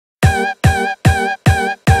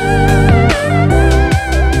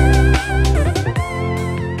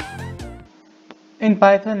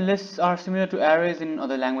Python, lists are similar to arrays in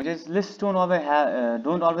other languages. Lists don't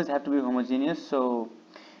always have to be homogeneous, so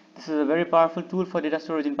this is a very powerful tool for data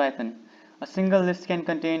storage in Python. A single list can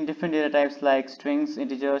contain different data types like strings,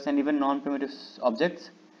 integers, and even non-primitive objects.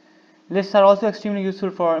 Lists are also extremely useful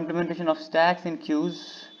for implementation of stacks and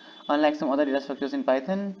queues, unlike some other data structures in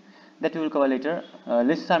Python that we will cover later.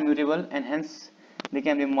 Lists are mutable, and hence they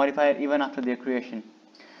can be modified even after their creation.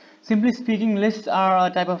 Simply speaking, lists are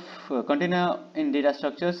a type of container in data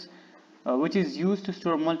structures which is used to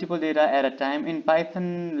store multiple data at a time. In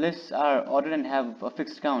Python, lists are ordered and have a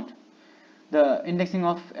fixed count. The indexing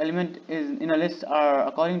of element in a list are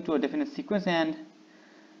according to a definite sequence, and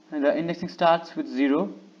the indexing starts with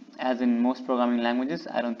 0, as in most programming languages.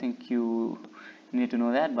 I don't think you need to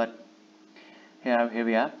know that, but here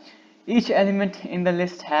we are. Each element in the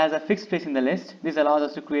list has a fixed place in the list. This allows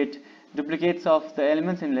us to create duplicates of the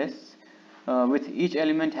elements in lists, with each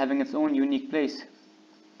element having its own unique place.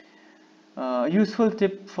 Useful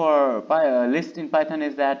tip for lists in Python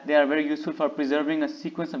is that they are very useful for preserving a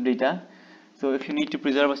sequence of data. So if you need to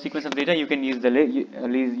preserve a sequence of data, you can use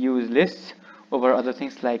use lists over other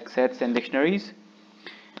things like sets and dictionaries.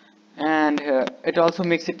 And it also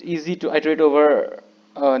makes it easy to iterate over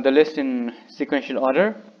the list in sequential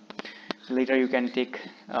order. Later you can take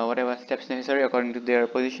whatever steps necessary according to their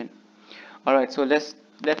position. Alright, so let's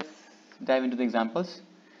dive into the examples.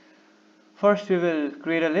 First we will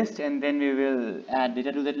create a list, and then we will add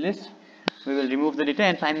data to that list. We will remove the data,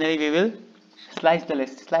 and finally we will slice the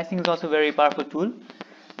list. Slicing is also a very powerful tool.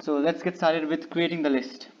 So let's get started with creating the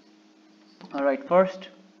list. Alright, first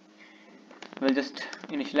we'll just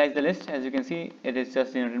initialize the list. As you can see, it is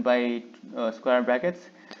just denoted by square brackets,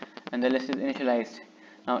 and the list is initialized.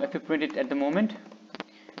 Now if you print it at the moment,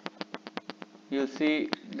 you'll see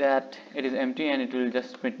that it is empty and it will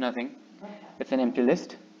just print nothing. It's an empty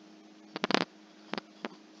list.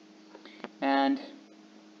 And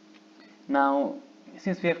now,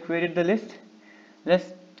 since we have created the list,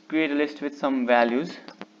 let's create a list with some values.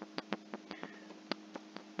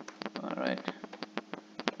 Alright,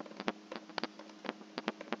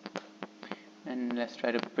 and let's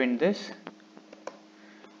try to print this.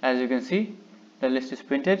 As you can see, the list is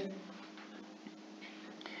printed.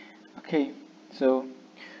 Okay, so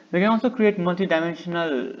we can also create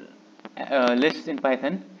multi-dimensional lists in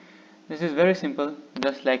Python. This is very simple,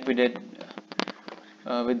 just like we did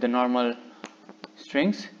with the normal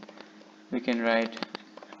strings. We can write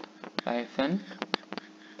Python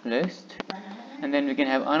list, and then we can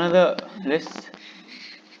have another list.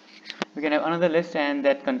 We can have another list, and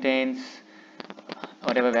that contains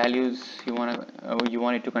whatever values you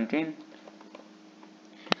want it to contain.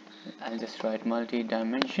 I'll just write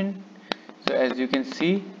multi-dimension. So as you can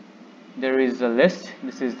see, there is a list.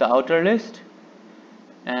 This is the outer list,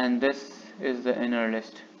 and this is the inner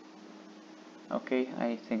list. Okay,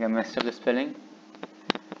 I think I messed up the spelling.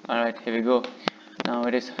 Alright, here we go. Now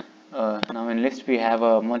it is now in list we have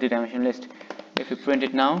a multi-dimensional list. If you print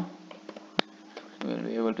it now, we'll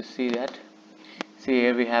be able to see that. See,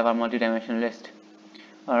 here we have our multi-dimensional list.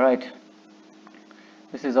 Alright,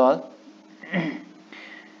 this is all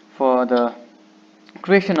for the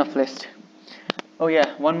creation of list. Oh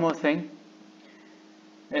yeah, one more thing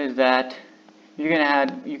is that you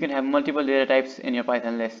can have multiple data types in your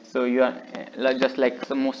Python list. So you are just like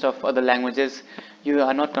most of other languages, you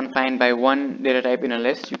are not confined by one data type in a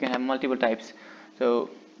list. You can have multiple types.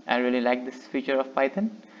 So I really like this feature of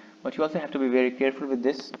Python, but you also have to be very careful with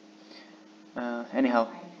this. Anyhow,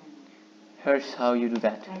 here's how you do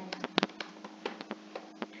that.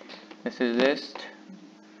 This is list,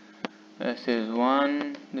 this is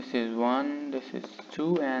 1, this is 1, this is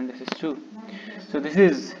 2, and this is 2. So this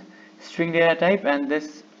is string data type, and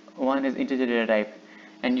this one is integer data type,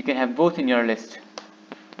 and you can have both in your list.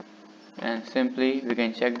 And simply we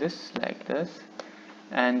can check this like this,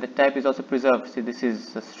 and the type is also preserved. See, this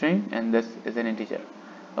is a string and this is an integer.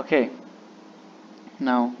 Okay,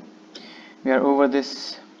 now we are over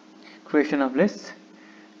this creation of lists.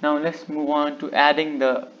 Now let's move on to adding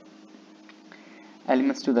the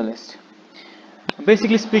elements to the list.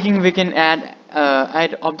 Basically speaking, we can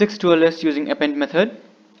add objects to a list using append method,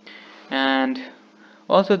 and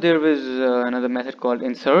also there is another method called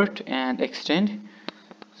insert and extend.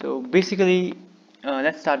 So basically,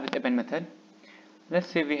 let's start with append method. Let's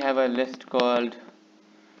say we have a list called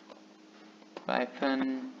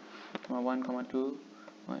Python 1, 2,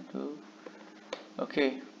 1, 2.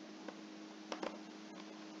 Okay,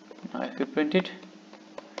 now if we print it,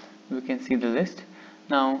 we can see the list.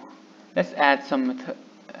 Now let's add something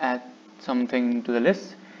to the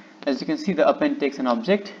list. As you can see, the append takes an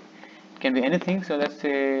object. It can be anything. So let's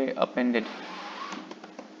say appended.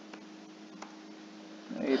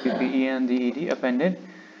 append appended.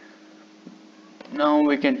 Now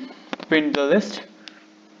we can print the list.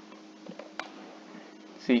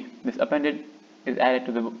 See, this appended is added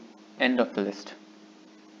to the end of the list.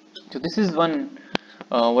 So this is one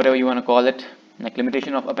whatever you want to call it, like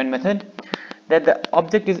limitation of append method, that the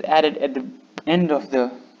object is added at the end of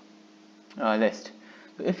the list.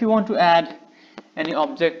 So if you want to add any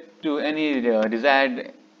object to any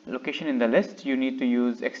desired location in the list, you need to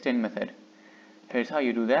use extend method. Here's how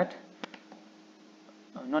you do that.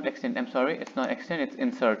 Not extend, I'm sorry, it's not extend, it's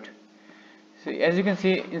insert. So as you can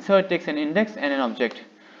see, insert takes an index and an object.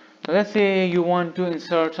 So let's say you want to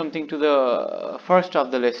insert something to the first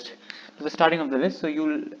of the list, to the starting of the list. So you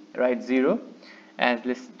will write 0 as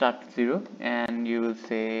list start 0, and you will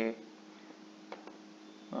say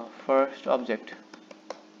first object,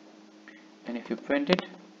 and if you print it,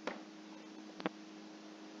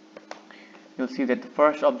 you'll see that the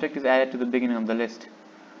first object is added to the beginning of the list.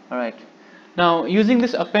 Alright, now using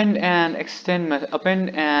this append and extend method,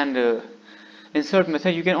 append and insert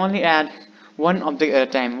method, you can only add one object at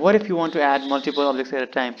a time. What if you want to add multiple objects at a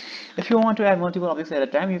time? If you want to add multiple objects at a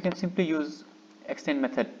time, you can simply use extend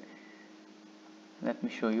method. Let me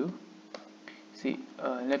show you. See,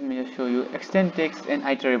 let me just show you. Extend takes an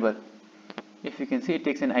iterable. If you can see, it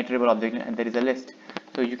takes an iterable object, and there is a list.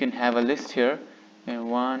 So you can have a list here, and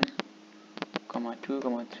 1, 2,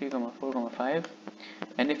 3, 4, 5,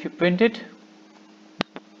 and if you print it,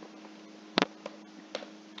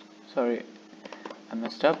 sorry, I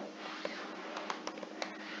messed up.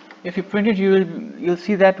 If you print it, you'll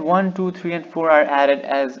see that 1, 2, 3, and 4 are added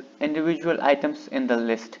as individual items in the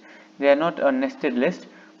list. They are not a nested list,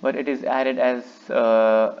 but it is added as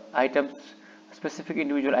items, specific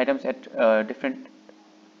individual items at different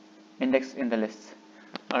index in the lists.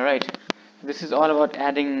 Alright, this is all about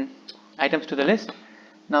adding items to the list.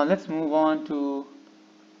 Now let's move on to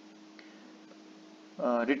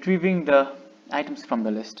retrieving the items from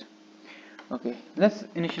the list. Okay, let's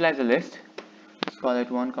initialize the list. Let's call it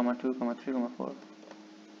 1, 2, 3, 4.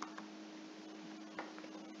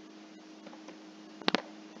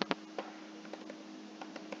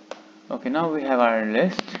 Okay, now we have our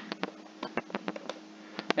list,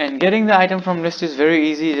 and getting the item from list is very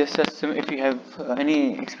easy. Just as if you have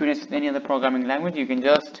any experience with any other programming language, you can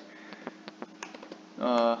just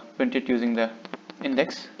print it using the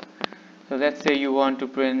index. So let's say you want to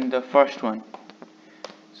print the first one.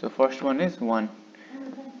 So first one is 1.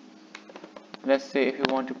 Let's say if you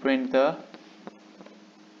want to print the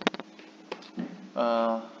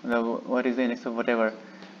what is the index of whatever,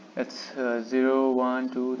 it's 0, 1,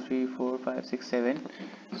 2, 3, 4, 5, 6, 7.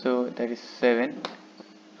 So that is 7,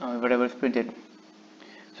 whatever is printed.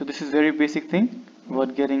 So this is very basic thing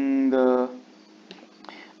about getting the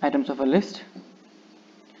items of a list.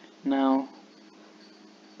 Now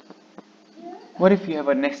what if you have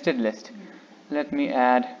a nested list? Let me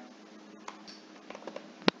add,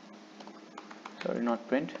 sorry, not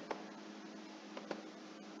print,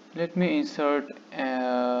 let me insert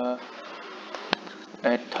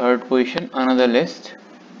at third position another list.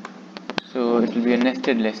 So it will be a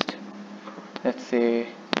nested list. Let's say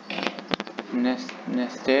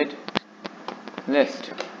nested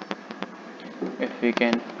list. If we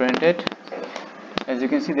can print it, as you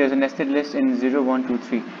can see, there's a nested list in 0, 1, 2,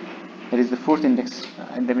 3. That is the fourth index,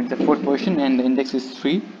 that means the fourth position, and the index is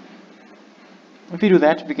 3. If we do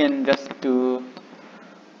that, we can just do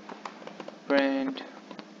print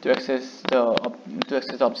to access the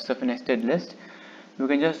objects of a nested list. We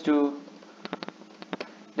can just do,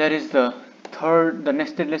 that is the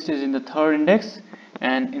nested list is in the third index,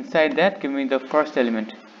 and inside that give me the first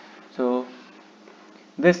element. So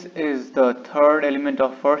this is the third element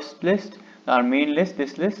of first list, our main list,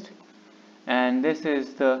 this list, and this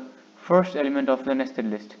is the first element of the nested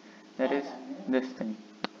list, that is this thing.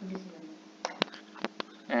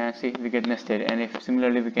 And see, we get nested, and if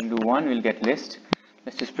similarly we can do 1, we'll get list.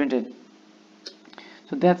 Let's just print it.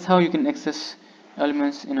 So that's how you can access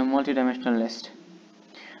elements in a multi-dimensional list.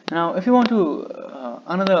 Now if you want to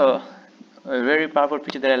another very powerful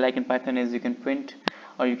feature that I like in Python is you can print,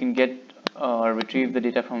 or you can get or retrieve the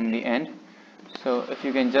data from the end. So if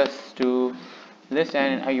you can just do list,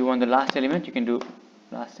 and you want the last element, you can do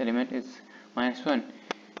last element is -1.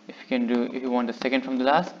 If you want the second from the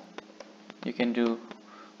last, you can do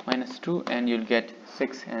 -2, and you'll get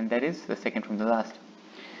 6, and that is the second from the last.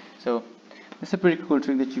 So it's a pretty cool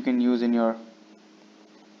trick that you can use in your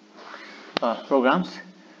programs.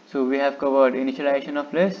 So we have covered initialization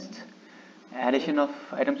of list, addition of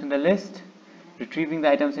items in the list, retrieving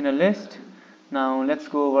the items in a list. Now let's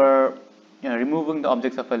go over removing the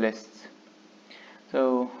objects of a list.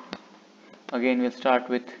 So again we'll start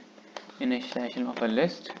with initialization of a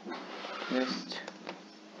list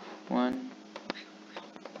 1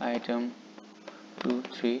 item 2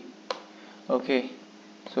 3. Okay,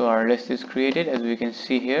 so our list is created, as we can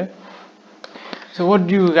see here. So what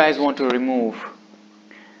do you guys want to remove?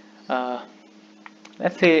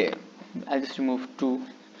 Let's say I'll just remove 2.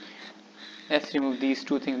 Let's remove these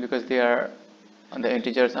 2 things because they are the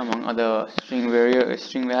integers among other string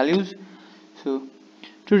values. So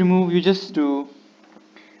to remove, you just do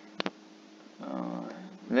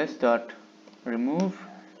list dot remove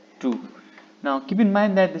 2. Now keep in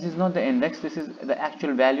mind that this is not the index, this is the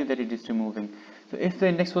actual value that it is removing. So if the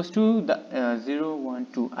index was 2, the 0 1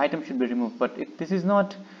 2 item should be removed, but this is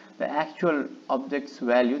not the actual object's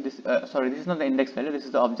value. This is not the index value, this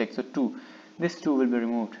is the object. So 2, this 2 will be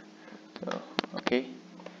removed. So okay,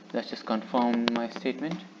 let's just confirm my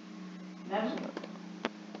statement.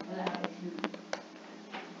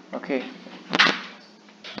 Okay,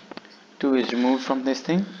 2 is removed from this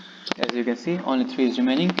thing. As you can see, only 3 is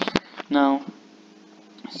remaining. Now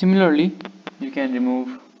similarly you can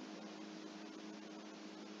remove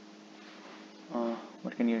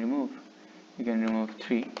what can you remove? You can remove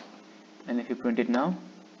 3, and if you print it now,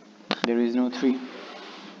 there is no 3.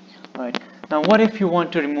 Alright, now what if you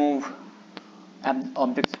want to remove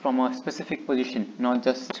objects from a specific position, not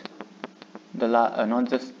just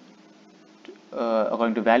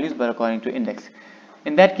according to values, but according to index?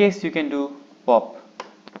 In that case, you can do pop.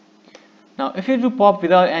 Now if you do pop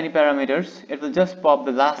without any parameters, it will just pop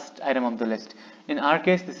the last item of the list. In our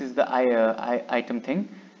case, this is the item thing.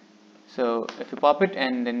 So if you pop it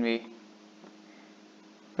and then we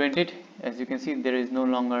print it, as you can see, there is no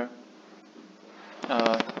longer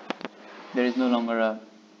a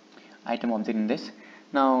item object in this.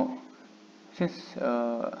 Now since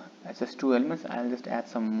it's just 2 elements, I'll just add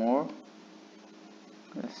some more.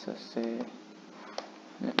 Let's just say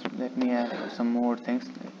let me add some more things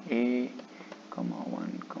like a comma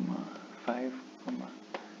 1 comma 5 comma.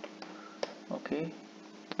 Okay,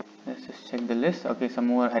 let's just check the list. Okay, some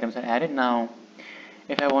more items are added. Now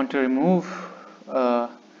if I want to remove a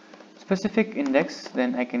specific index,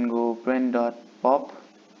 then I can go print dot pop.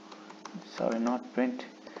 Sorry, not print,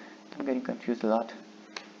 I'm getting confused a lot.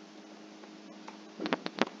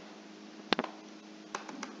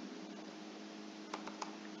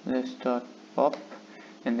 List dot pop,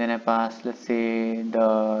 and then I pass, let's say,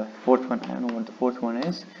 the 4th one. I don't know what the 4th one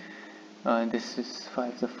is. This is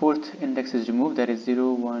 5. The 4th index is removed, that is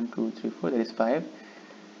 0 1 2 3 4, that is 5.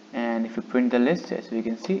 And if you print the list, as we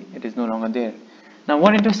can see, it is no longer there. Now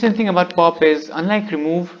one interesting thing about pop is, unlike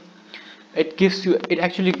remove, it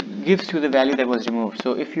actually gives you the value that was removed.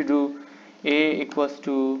 So if you do a equals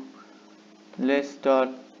to list dot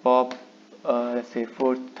pop, let's say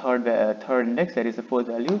third index, that is the 4th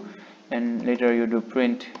value, and later you do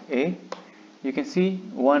print a, you can see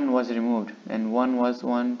 1 was removed and 1 was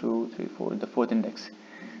 1 2 3 4, the 4th index.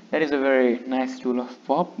 That is a very nice tool of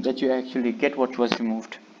pop, that you actually get what was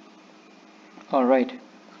removed. Alright,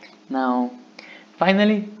 now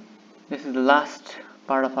finally, this is the last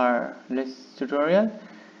part of our list tutorial,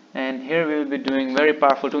 and here we will be doing very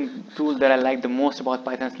powerful tool that I like the most about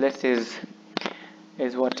Python's list is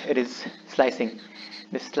what it is, slicing.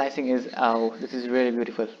 This slicing is, oh, this is really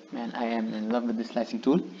beautiful, man. I am in love with this slicing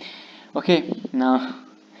tool. Okay, now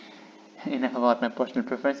enough about my personal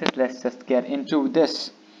preferences, let's just get into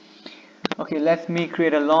this. Okay, let me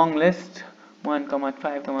create a long list, 1 comma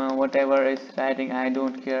 5 comma whatever is writing, I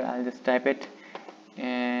don't care, I'll just type it,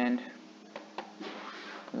 and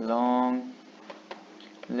long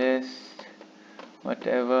list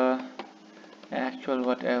whatever actual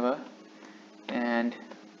whatever, and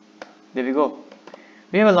there we go.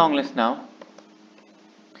 We have a long list now.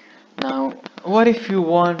 Now what if you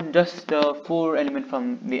want just the 4 element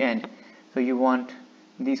from the end? So you want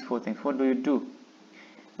these 4 things. What do?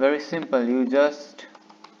 Very simple, you just,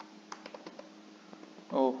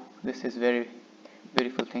 oh, this is very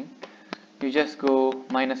beautiful thing, you just go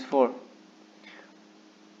 -4.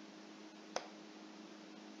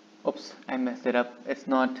 Oops, I messed it up. It's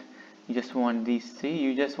not, you just want these 3,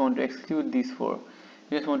 you just want to exclude these 4.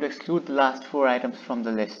 You just want to exclude the last 4 items from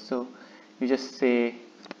the list. So you just say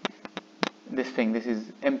this thing, this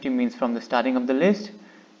is empty, means from the starting of the list,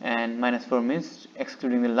 and -4 means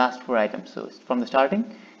excluding the last 4 items. So it's from the starting,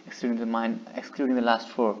 excluding the last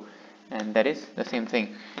 4, and that is the same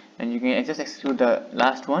thing. And you can just exclude the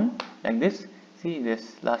last one like this. See,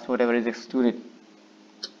 this last whatever is excluded.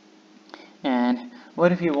 And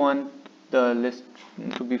what if you want the list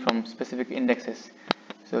to be from specific indexes?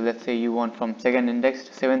 So let's say you want from 2nd index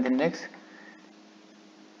to 7th index.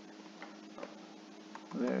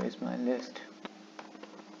 where is my list?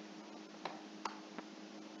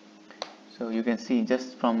 So you can see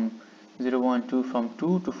just from 0, 1, 2, from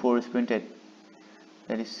 2 to 4 is printed.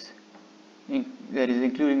 That is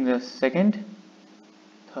including the second,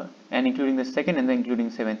 third, and including the second, and then including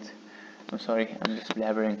 7th. I'm sorry, I'm just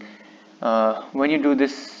blabbering. When you do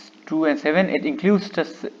this 2 and 7, it includes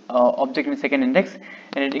the object in second index,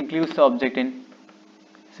 and it includes the object in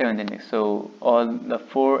 7th index. So all the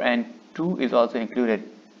 4 and 2 is also included.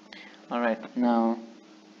 Alright, now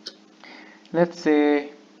let's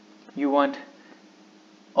say you want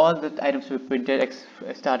all the items to be printed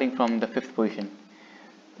starting from the 5th position.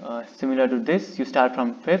 Similar to this, you start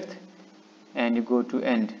from 5th and you go to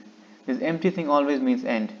end. This empty thing always means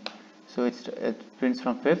end, so it prints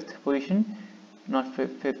from 5th position, not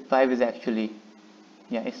 5th. 5 is actually,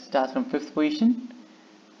 yeah, it starts from 5th position.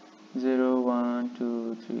 0, 1,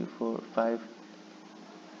 2, 3, 4, 5,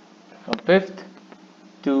 from 5th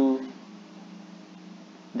to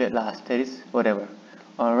the last, that is whatever.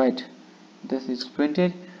 Alright, this is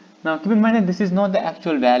printed. Now keep in mind that this is not the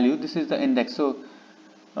actual value, this is the index. So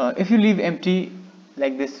if you leave empty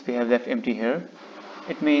like this, we have left empty here,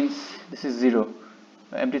 it means this is 0.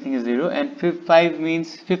 Empty thing is 0, and 5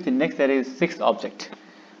 means 5th index, that is 6th object.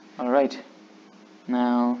 Alright,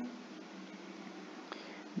 now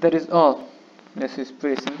that is all. This is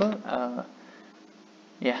pretty simple.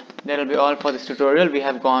 Yeah, that will be all for this tutorial. We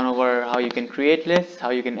have gone over how you can create lists,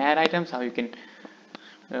 how you can add items, how you can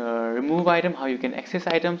remove item, how you can access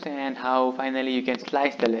items, and how finally you can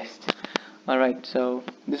slice the list. Alright, so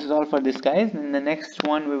this is all for this, guys. In the next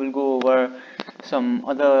one we will go over some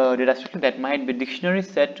other data structure that might be dictionary,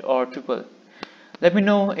 set, or tuple. Let me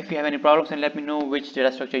know if you have any problems, and let me know which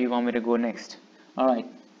data structure you want me to go next. Alright,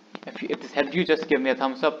 if this helped you, just give me a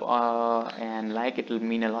thumbs up and like, it will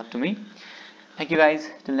mean a lot to me. Thank you guys,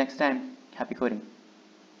 till next time, happy coding.